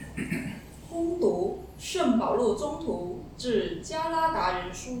圣保禄宗徒致迦拉达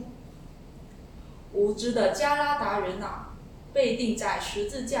人书。无知的迦拉达人哪，被钉在十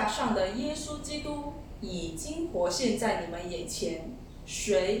字架上的耶稣基督已经活现在你们眼前，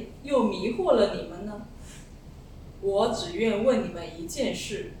谁又迷惑了你们呢？我只愿问你们一件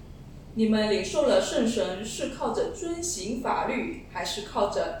事：你们领受了圣神是靠着遵行法律，还是靠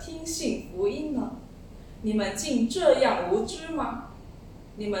着听信福音呢？你们竟这样无知吗？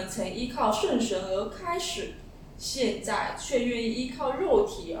你们曾依靠圣神而开始，现在却愿意依靠肉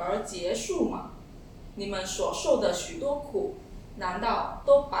体而结束吗？你们所受的许多苦，难道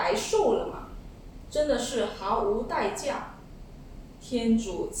都白受了吗？真的是毫无代价。天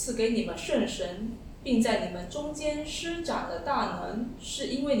主赐给你们圣神，并在你们中间施展了大能，是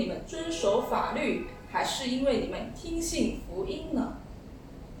因为你们遵守法律，还是因为你们听信福音呢？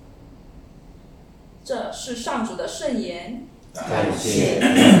这是上主的圣言。感谢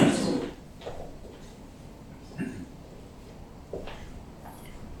天主。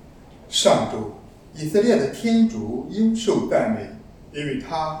上主，以色列的天主应受赞美，因为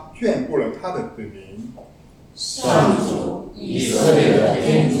他眷顾了他的子民。上主，以色列的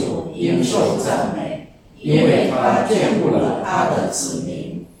天主应受赞美，因为他眷顾了他的子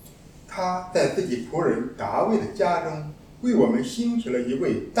民。他在自己仆人达味的家中，为我们兴起了一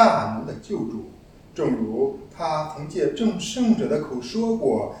位大能的救主。正如他曾借众圣者的口说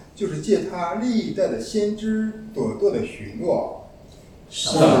过，就是借他历代的先知所做的许诺。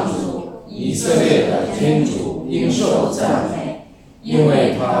上主，以色列的天主应受赞美，因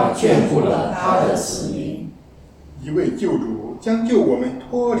为他眷顾了他的子民。一位救主将救我们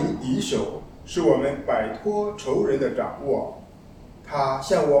脱离敌手，使我们摆脱仇人的掌握。他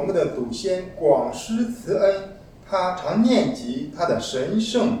向我们的祖先广施慈恩，他常念及他的神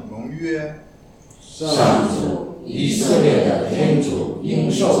圣盟约。上主，以色列的天主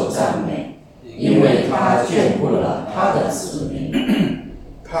应受赞美，因为他眷顾了他的子民。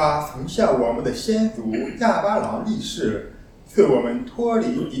他曾向我们的先祖亚巴郎立誓，赐我们脱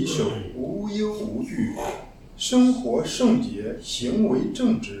离敌手，无忧无惧，生活圣洁，行为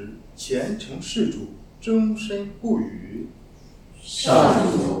正直，虔诚事主，终身不渝。上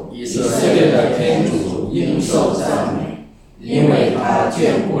主，以色列的天主应受赞美，因为他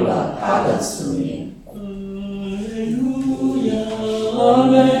眷顾了他的子民。哈利路亚，哈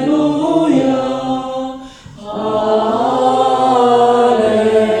利路亚，哈利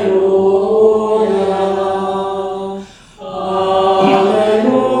路亚，哈利路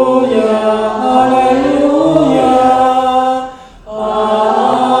亚，哈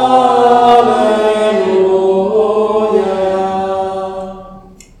利路亚。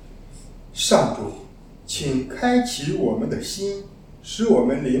上主，请开启我们的心，使我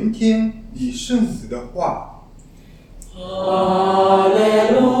们聆听你圣子的话。哈利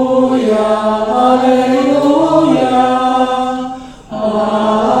路亚，哈利路亚，哈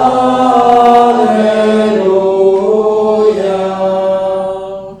利路亚。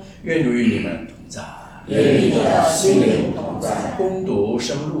愿主与你们同在，愿你的心灵同在。恭读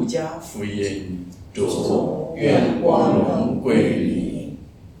圣路加福音。主，愿光荣归于你。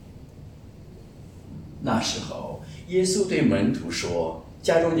那时候，耶稣对门徒说：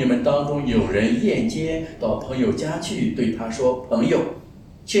假如你们当中有人夜间到朋友家去，对他说：朋友，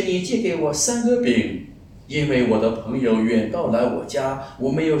请你借给我3个饼，因为我的朋友远道来我家，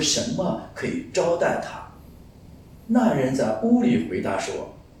我没有什么可以招待他。那人在屋里回答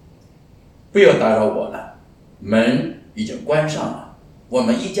说：不要打扰我了，门已经关上了，我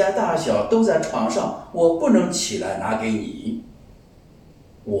们一家大小都在床上，我不能起来拿给你。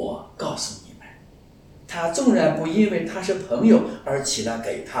我告诉你，他纵然不因为他是朋友而起来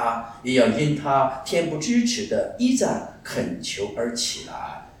给他，也要因他天不支持的依在恳求而起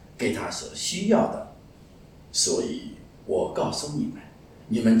来，给他所需要的。所以我告诉你们，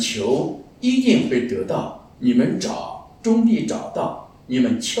你们求一定会得到，你们找终必找到，你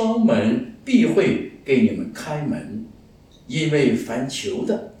们敲门必会给你们开门。因为凡求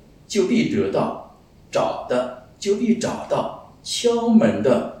的就必得到，找的就必找到，敲门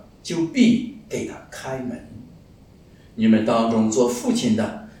的就必给他开门。你们当中做父亲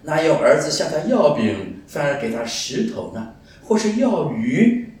的，哪有儿子向他要饼，反而给他石头呢？或是要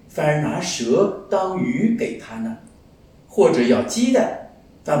鱼，反而拿蛇当鱼给他呢？或者要鸡蛋，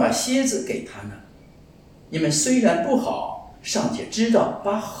反把蝎子给他呢？你们虽然不好，尚且知道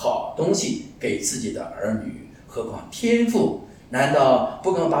把好东西给自己的儿女，何况天父难道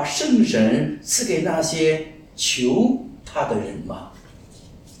不更把圣神赐给那些求他的人吗？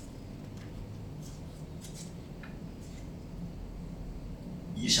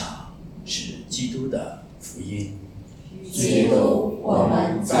以上是基督的福音。基督，我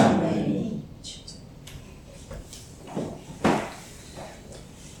们赞美你。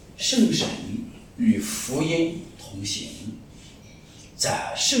圣神与福音同行，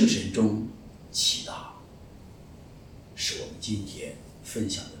在圣神中祈祷，是我们今天分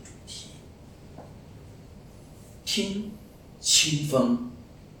享的主题。听清风，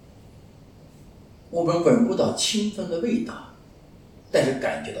我们闻不到清风的味道，但是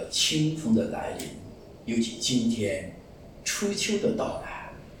感觉到清风的来临，尤其今天初秋的到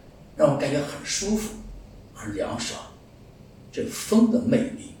来，让我感觉很舒服，很凉爽。这风的魅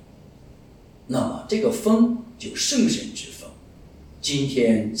力，那么这个风就圣神之风。今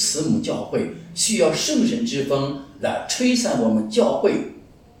天慈母教会需要圣神之风来吹散我们教会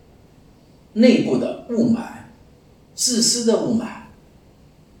内部的雾霾，自私的雾霾，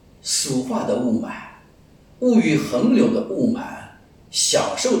俗化的雾霾，物欲横流的雾霾，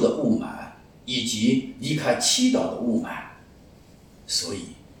享受的雾霾，以及离开祈祷的雾霾。所以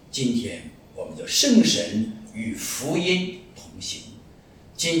今天我们的圣神与福音同行。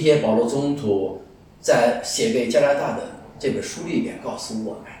今天保罗宗徒在写给加拿大的这本书里面告诉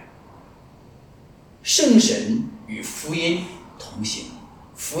我们，圣神与福音同行，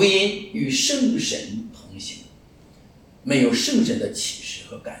福音与圣神同行。没有圣神的启示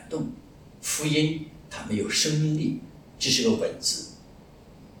和感动，福音它没有生命力，只是个文字。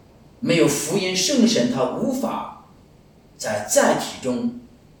没有福音，圣神它无法在载体中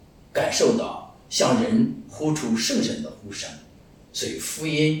感受到向人呼出圣神的呼声。所以福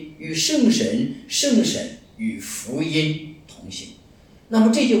音与圣神，圣神与福音同行。那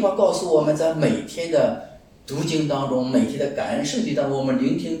么这句话告诉我们，在每天的读经当中，每天的感恩圣体当中，我们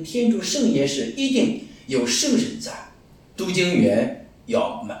聆听天主圣言时一定有圣神在。读经员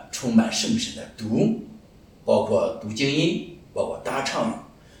要充满圣神的读，包括读经音，包括搭唱语。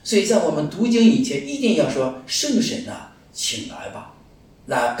所以在我们读经以前，一定要说圣神啊，请来吧，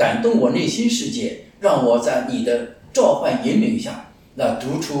来感动我内心世界，让我在你的召唤引领下，来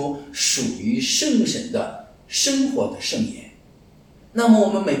读出属于圣神的生活的圣言。那么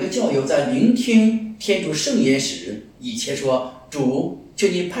我们每个教友在聆听天主圣言时，以前说主，求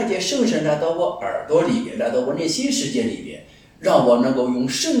你派遣圣神来到我耳朵里边，来到我内心世界里边，让我能够用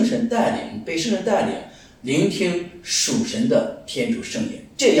圣神带领，被圣神带领，聆听属神的天主圣言。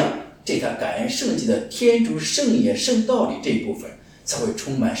这样这台感恩圣祭的天主圣言圣道理这一部分才会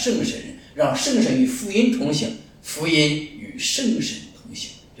充满圣神，让圣神与福音同行，福音与圣神同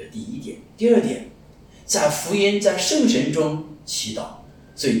行。这第一点。第二点，在福音在圣神中祈祷。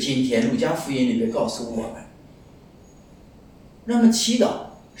所以今天路加福音里面告诉我们，那么祈祷，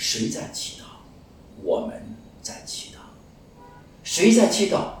谁在祈祷？我们在祈祷。谁在祈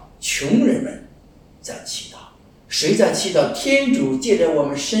祷？穷人们在祈祷。谁在祈祷？天主借着我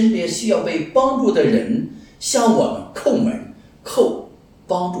们身边需要被帮助的人向我们叩门，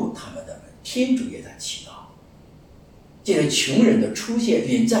帮助他们的门。天主也在祈祷，借着穷人的出现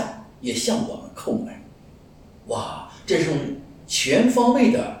临在，也向我们叩门。哇，这是全方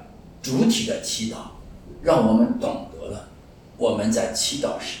位的主体的祈祷，让我们懂得了我们在祈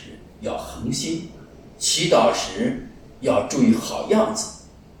祷时要恒心，祈祷时要注意好样子，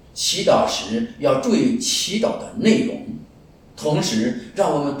祈祷时要注意祈祷的内容，同时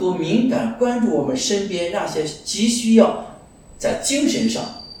让我们多敏感关注我们身边那些急需要在精神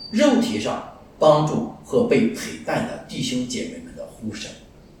上、肉体上帮助和被陪伴的弟兄姐妹们的呼声。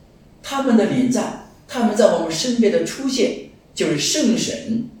他们的临在，他们在我们身边的出现，就是圣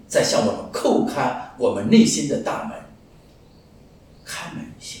神在向我们叩开我们内心的大门。开门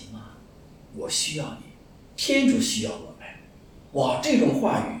行吗？我需要你，天主需要我们。哇，这种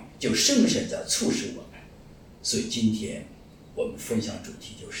话语就圣神在促使我们。所以今天我们分享主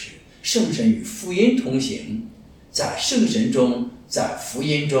题就是圣神与福音同行，在圣神中，在福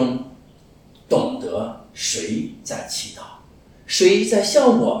音中懂得谁在祈祷，谁在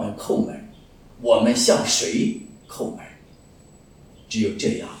向我们叩门，我们向谁叩门。只有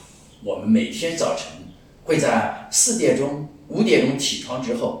这样，我们每天早晨会在4点钟、5点钟起床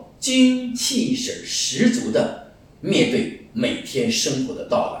之后，精气神十足的面对每天生活的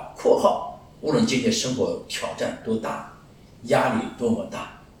到来。括号，无论今天生活挑战多大，压力多么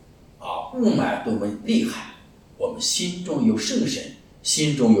大，雾霾多么厉害，我们心中有圣神，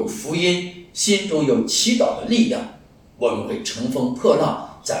心中有福音，心中有祈祷的力量，我们会乘风破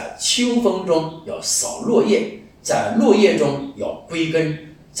浪，在秋风中要扫落叶，在落叶中要归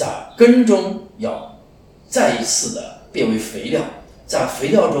根，在根中要再一次的变为肥料，在肥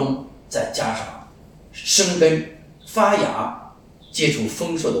料中再加上生根发芽，结出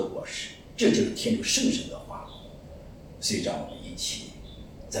丰硕的果实。这就是天主圣神的话。所以让我们一起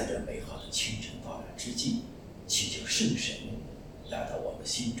在这美好的清晨到来之际，祈求圣神来到我们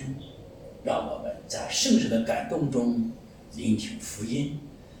心中，让我们在圣神的感动中聆听福音，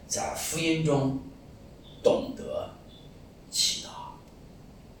在福音中